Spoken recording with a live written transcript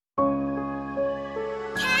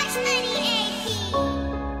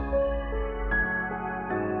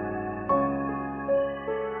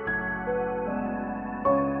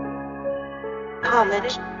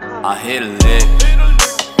I hit a lick,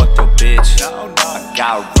 fuck your bitch. I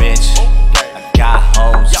got rich, I got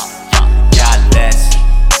hoes, got less,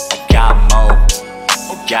 I got more,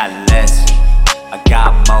 got less, I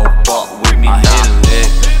got more. Fuck with me now. I hit a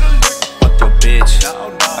lick, fuck your bitch. I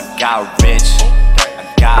got rich,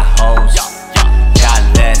 I got hoes, got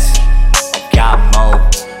less, I got more,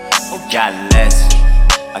 got less,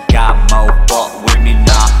 I got more. Fuck with me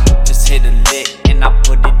now. Just hit a lick and I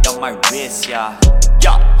put it on my wrist, yeah.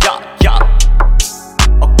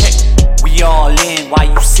 Okay, we all in while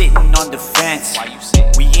you sitting on the fence.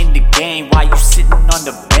 We in the game while you sitting on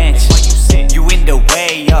the bench. You in the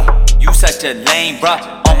way, you such a lame, bruh.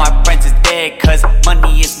 All my friends is dead cause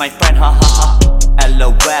money is my friend, ha ha ha.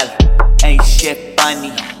 LOL, ain't shit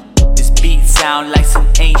funny. This beat sound like some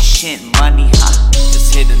ancient money, huh?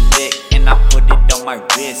 Just hit a lick and I put it on my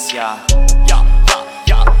wrist, yeah.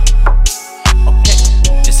 Okay,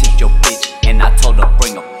 just hit your bitch and I told her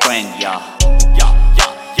bring a friend, yeah.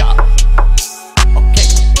 Okay,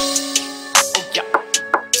 oh yeah.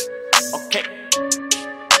 Okay,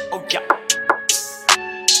 oh yeah.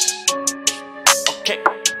 Okay,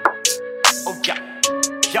 oh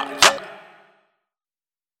yeah.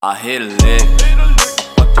 I hit a lick,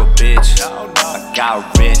 fuck your bitch. I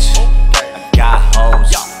got rich, I got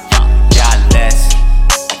hoes, got less,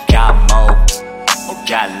 I got more,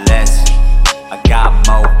 got less, I got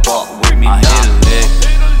more. Fuck with me now. I hit a lick,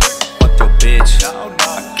 fuck your bitch. I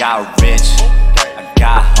got rich, I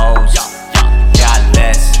got hoes, got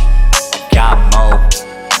less, I got more,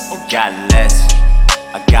 got less,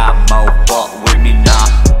 I got more. Fuck with me now.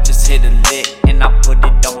 Just hit a lick and I put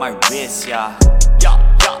it on my wrist, yeah.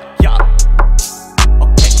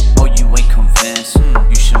 Okay, oh you ain't convinced?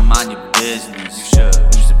 You should mind your business. You should.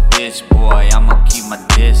 You's a bitch, boy. I'ma keep my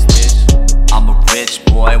distance. I'm a rich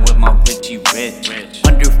boy with my Richie Rich.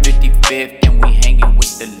 155th and we hanging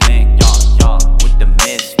with the link, with the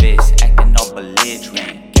misfits, acting all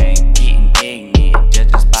belligerent, getting ignorant,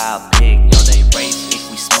 judges by a pig. Yo, they racist,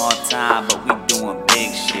 we small time, but we doing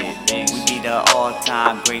big shit. We be the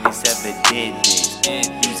all-time greatest ever did this.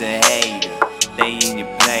 You's a hater, stay in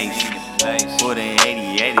your place. Put a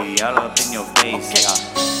 80-80 all up in your face, okay.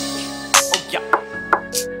 Yeah.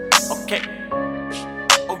 Oh yeah. Okay.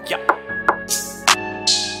 Oh yeah.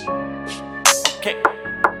 Okay.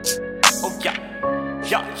 Oh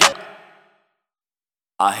yeah.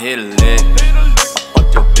 I hit a lick, I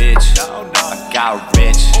fuck your bitch. I got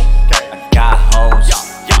rich, I got hoes,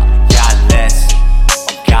 got less,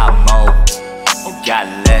 I got more, got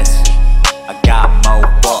less, I got more.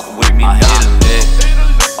 Fuck with me now. I hit a lick,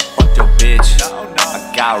 I fuck your bitch. I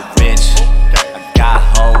got rich, I got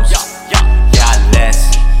hoes, got less,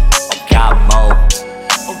 I got more,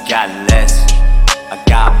 got less, I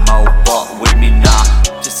got more. Fuck with me now.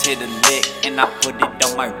 Just hit a lick and I put it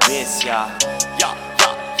on my wrist, yeah.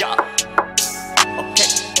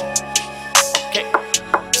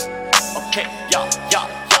 Okay, yeah.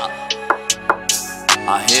 I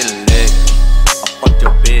hit a lick, I fuck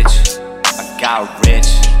your bitch. I got rich,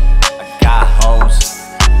 I got hoes,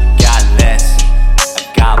 got less, I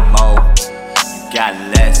got more, you got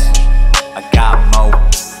less, I got more.